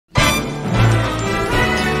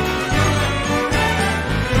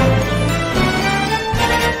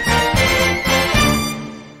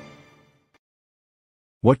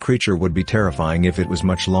What creature would be terrifying if it was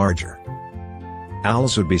much larger?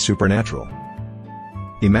 Owls would be supernatural.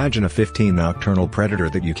 Imagine a 15 nocturnal predator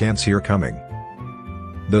that you can't see coming.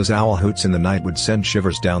 Those owl hoots in the night would send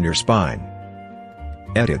shivers down your spine.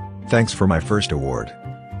 Edit, thanks for my first award.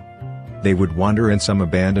 They would wander in some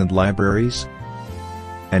abandoned libraries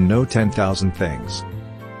and know 10,000 things,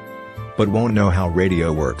 but won't know how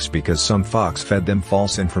radio works because some fox fed them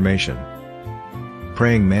false information.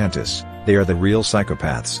 Praying mantis, they are the real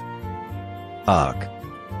psychopaths. Ugh.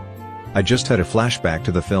 I just had a flashback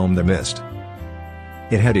to the film The Mist.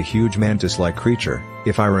 It had a huge mantis-like creature.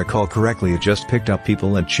 If I recall correctly, it just picked up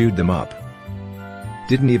people and chewed them up.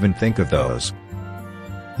 Didn't even think of those.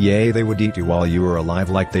 Yay, they would eat you while you were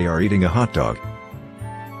alive like they are eating a hot dog.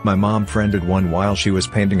 My mom friended one while she was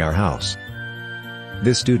painting our house.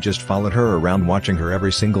 This dude just followed her around watching her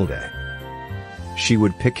every single day. She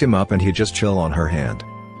would pick him up and he'd just chill on her hand.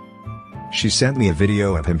 She sent me a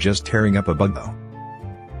video of him just tearing up a bug though.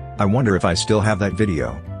 I wonder if I still have that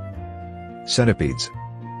video. Centipedes.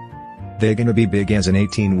 They gonna be big as an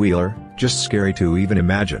 18-wheeler, just scary to even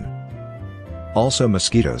imagine. Also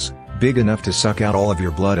mosquitoes, big enough to suck out all of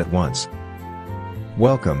your blood at once.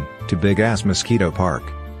 Welcome to Big Ass Mosquito Park.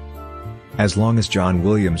 As long as John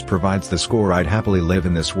Williams provides the score, I'd happily live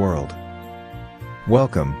in this world.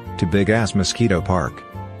 Welcome to Big Ass Mosquito Park.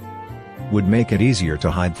 Would make it easier to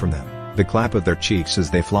hide from them. The clap of their cheeks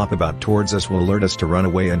as they flop about towards us will alert us to run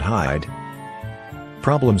away and hide.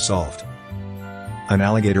 Problem solved. An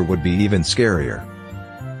alligator would be even scarier.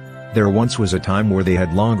 There once was a time where they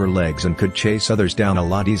had longer legs and could chase others down a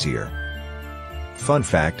lot easier. Fun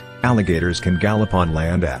fact, alligators can gallop on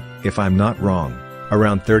land at, if I'm not wrong,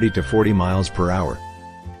 around 30 to 40 miles per hour.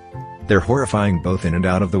 They're horrifying both in and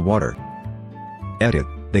out of the water. Edit,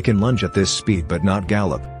 they can lunge at this speed but not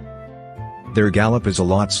gallop. Their gallop is a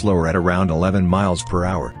lot slower at around 11 miles per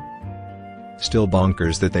hour. Still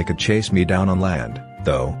bonkers that they could chase me down on land,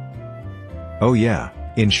 though. Oh yeah,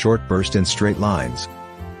 in short bursts and straight lines.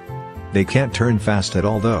 They can't turn fast at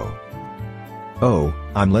all though. Oh,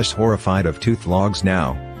 I'm less horrified of tooth logs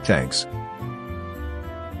now, thanks.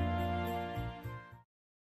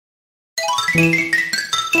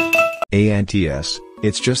 ANTS,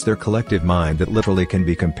 it's just their collective mind that literally can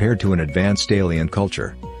be compared to an advanced alien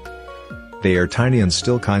culture. They are tiny and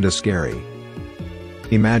still kinda scary.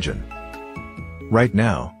 Imagine. Right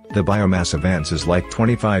now, the biomass of ants is like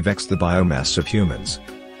 25x the biomass of humans.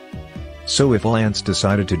 So if all ants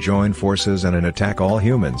decided to join forces and attack all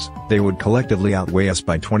humans, they would collectively outweigh us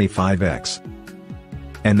by 25x.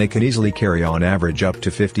 And they can easily carry on average up to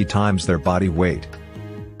 50 times their body weight.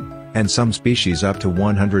 And some species up to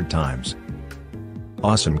 100 times.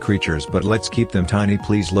 Awesome creatures, but let's keep them tiny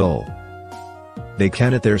please lol. They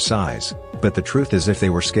can at their size, but the truth is if they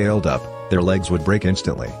were scaled up, their legs would break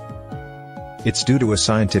instantly. It's due to a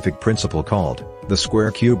scientific principle called the square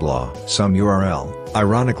cube law, some URL.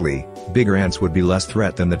 Ironically, bigger ants would be less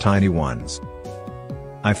threat than the tiny ones.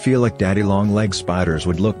 I feel like daddy long-legged spiders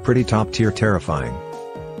would look pretty top-tier terrifying.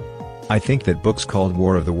 I think that book's called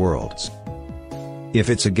War of the Worlds. If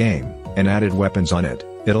it's a game, and added weapons on it,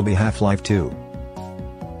 it'll be Half-Life 2.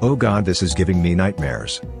 Oh god, this is giving me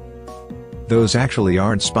nightmares. Those actually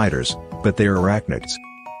aren't spiders, but they're arachnids.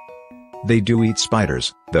 They do eat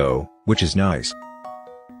spiders, though, which is nice.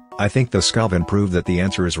 I think the Scalvin proved that the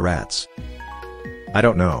answer is rats. I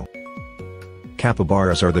don't know.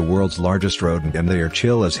 Capybaras are the world's largest rodent and they are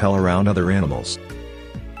chill as hell around other animals.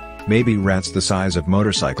 Maybe rats the size of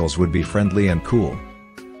motorcycles would be friendly and cool.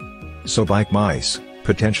 So bike mice,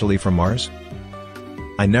 potentially from Mars?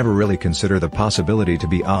 I never really consider the possibility, to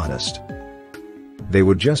be honest. They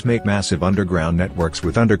would just make massive underground networks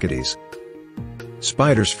with underkitties.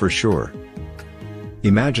 Spiders for sure.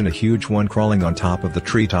 Imagine a huge one crawling on top of the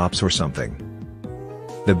treetops or something.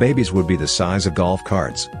 The babies would be the size of golf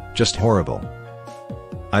carts, just horrible.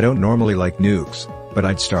 I don't normally like nukes, but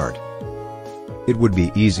I'd start. It would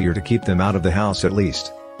be easier to keep them out of the house at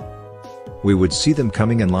least. We would see them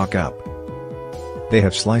coming and lock up. They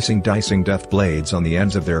have slicing dicing death blades on the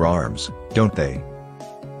ends of their arms, don't they?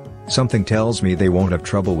 Something tells me they won't have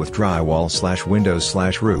trouble with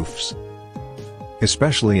drywall/windows/roofs.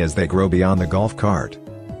 Especially as they grow beyond the golf cart.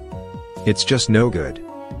 It's just no good.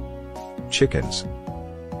 Chickens.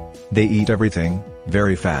 They eat everything,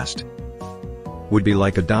 very fast. Would be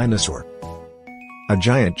like a dinosaur. A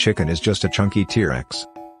giant chicken is just a chunky T-Rex.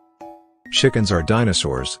 Chickens are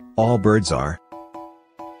dinosaurs, all birds are.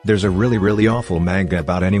 There's a really awful manga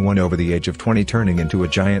about anyone over the age of 20 turning into a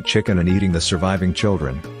giant chicken and eating the surviving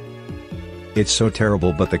children. It's so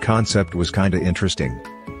terrible, but the concept was kinda interesting.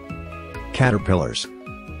 Caterpillars.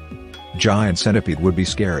 Giant centipede would be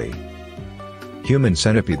scary. Human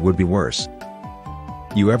centipede would be worse.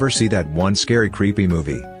 You ever see that one scary creepy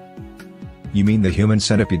movie? You mean the Human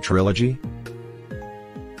Centipede trilogy?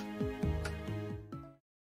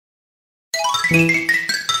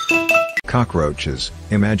 Cockroaches.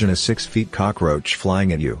 Imagine a 6-foot cockroach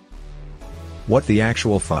flying at you. What the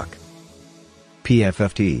actual fuck?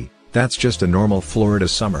 PFFT, that's just a normal Florida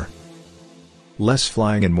summer. Less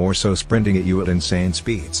flying and more so sprinting at you at insane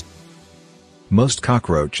speeds. Most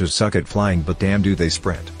cockroaches suck at flying, but damn do they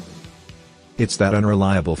sprint. It's that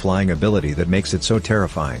unreliable flying ability that makes it so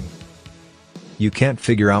terrifying. You can't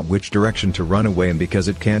figure out which direction to run away in because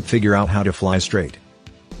it can't figure out how to fly straight.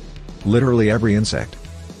 Literally every insect.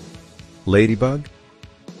 Ladybug?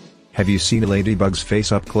 Have you seen a ladybug's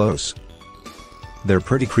face up close? They're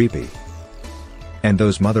pretty creepy. And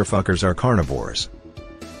those motherfuckers are carnivores.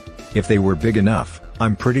 If they were big enough,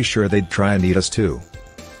 I'm pretty sure they'd try and eat us too.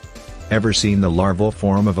 Ever seen the larval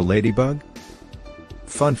form of a ladybug?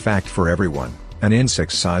 Fun fact for everyone, an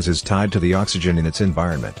insect's size is tied to the oxygen in its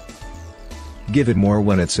environment. Give it more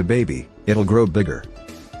when it's a baby, it'll grow bigger.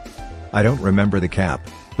 I don't remember the cap,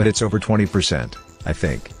 but it's over 20%, I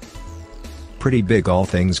think. Pretty big all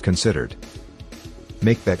things considered.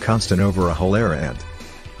 Make that constant over a whole era and...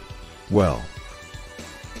 well.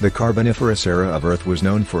 The Carboniferous era of Earth was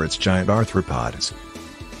known for its giant arthropods.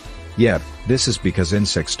 Yep, this is because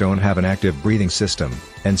insects don't have an active breathing system,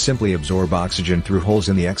 and simply absorb oxygen through holes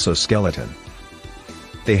in the exoskeleton.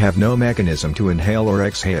 They have no mechanism to inhale or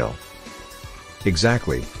exhale.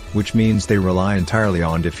 Exactly, which means they rely entirely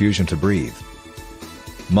on diffusion to breathe.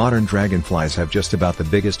 Modern dragonflies have just about the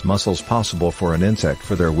biggest muscles possible for an insect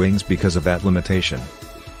for their wings because of that limitation.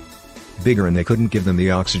 Bigger, and they couldn't give them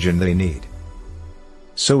the oxygen they need.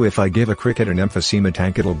 So if I give a cricket an emphysema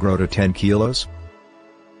tank, it'll grow to 10 kilos?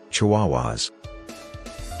 Chihuahuas.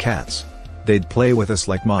 Cats. They'd play with us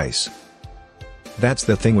like mice. That's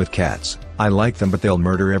the thing with cats, I like them, but they'll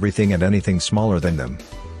murder everything and anything smaller than them.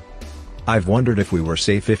 I've wondered if we were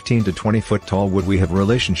say 15 to 20 foot tall, would we have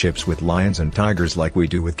relationships with lions and tigers like we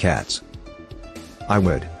do with cats? I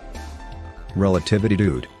would. Relativity,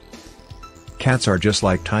 dude. Cats are just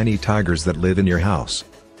like tiny tigers that live in your house.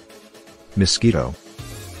 Mosquito.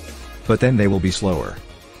 But then they will be slower.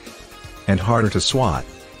 And harder to swat.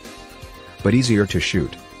 But easier to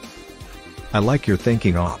shoot. I like your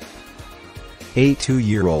thinking, op. A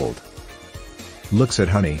 2-year-old. Looks at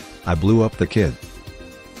honey, I blew up the kid.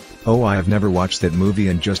 Oh, I have never watched that movie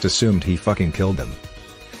and just assumed he fucking killed them.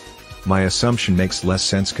 My assumption makes less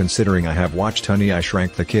sense considering I have watched Honey, I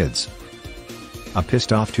Shrank the Kids. A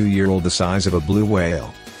pissed off 2-year-old the size of a blue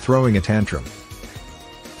whale, throwing a tantrum.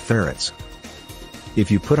 Ferrets.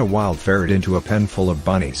 If you put a wild ferret into a pen full of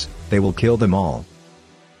bunnies, they will kill them all.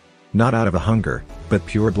 Not out of a hunger, but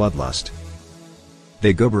pure bloodlust.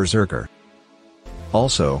 They go berserker.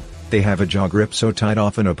 Also, they have a jaw grip so tight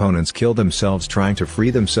often opponents kill themselves trying to free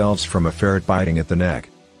themselves from a ferret biting at the neck.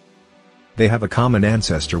 They have a common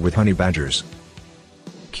ancestor with honey badgers.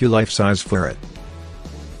 Q life-size ferret.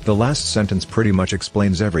 The last sentence pretty much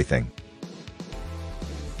explains everything.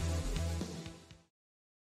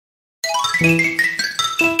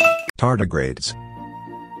 Tardigrades.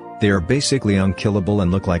 They are basically unkillable and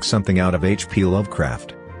look like something out of H.P.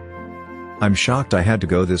 Lovecraft. I'm shocked I had to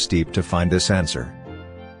go this deep to find this answer.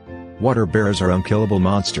 Water bears are unkillable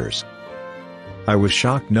monsters. I was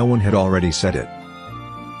shocked no one had already said it.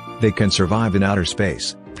 They can survive in outer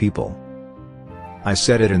space, people. I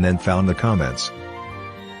said it and then found the comments.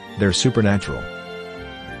 They're supernatural.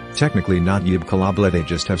 Technically not Yubkalabla, they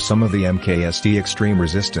just have some of the MKSD extreme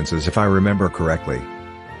resistances if I remember correctly.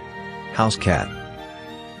 House cat.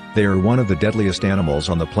 They are one of the deadliest animals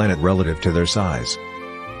on the planet relative to their size.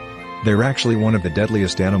 They're actually one of the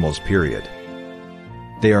deadliest animals, period.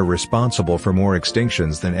 They are responsible for more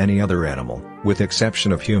extinctions than any other animal, with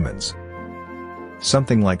exception of humans.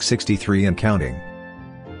 Something like 63 and counting.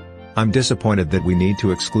 I'm disappointed that we need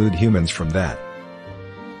to exclude humans from that.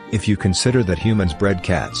 If you consider that humans bred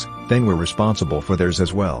cats, then we're responsible for theirs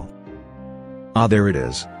as well. Ah, there it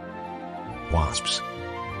is. Wasps.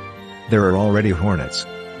 There are already hornets.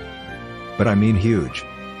 But I mean huge.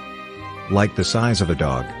 Like the size of a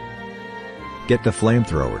dog. Get the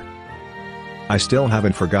flamethrower. I still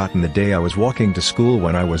haven't forgotten the day I was walking to school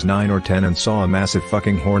when I was 9 or 10 and saw a massive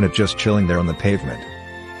fucking hornet just chilling there on the pavement.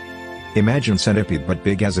 Imagine centipede but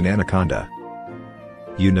big as an anaconda.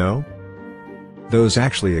 You know? Those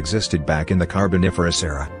actually existed back in the Carboniferous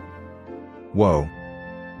era. Whoa.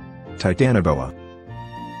 Titanoboa.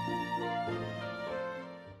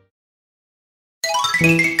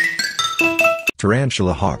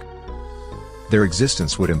 Tarantula hawk. Their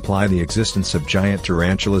existence would imply the existence of giant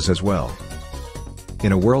tarantulas as well.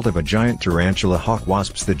 In a world of a giant tarantula hawk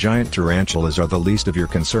wasps, the giant tarantulas are the least of your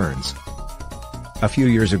concerns. A few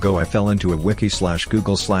years ago I fell into a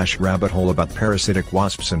wiki/google/rabbit hole about parasitic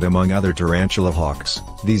wasps and among other tarantula hawks.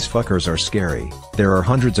 These fuckers are scary. There are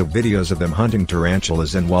hundreds of videos of them hunting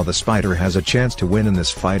tarantulas, and while the spider has a chance to win in this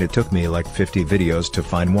fight, it took me like 50 videos to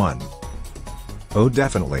find one. Oh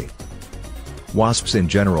definitely. Wasps in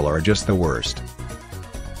general are just the worst.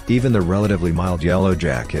 Even the relatively mild yellow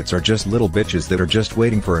jackets are just little bitches that are just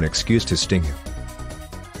waiting for an excuse to sting you.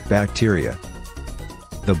 Bacteria.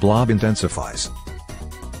 The blob intensifies.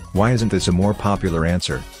 Why isn't this a more popular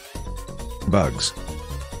answer? Bugs.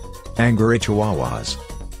 Angry chihuahuas.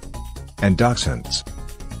 And dachshunds.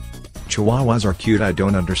 Chihuahuas are cute, I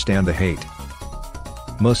don't understand the hate.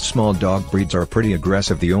 Most small dog breeds are pretty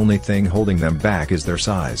aggressive, the only thing holding them back is their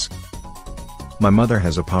size. My mother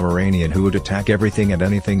has a Pomeranian who would attack everything and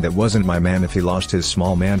anything that wasn't my man if he lost his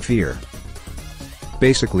small man fear.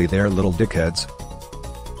 Basically they're little dickheads.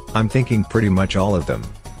 I'm thinking pretty much all of them.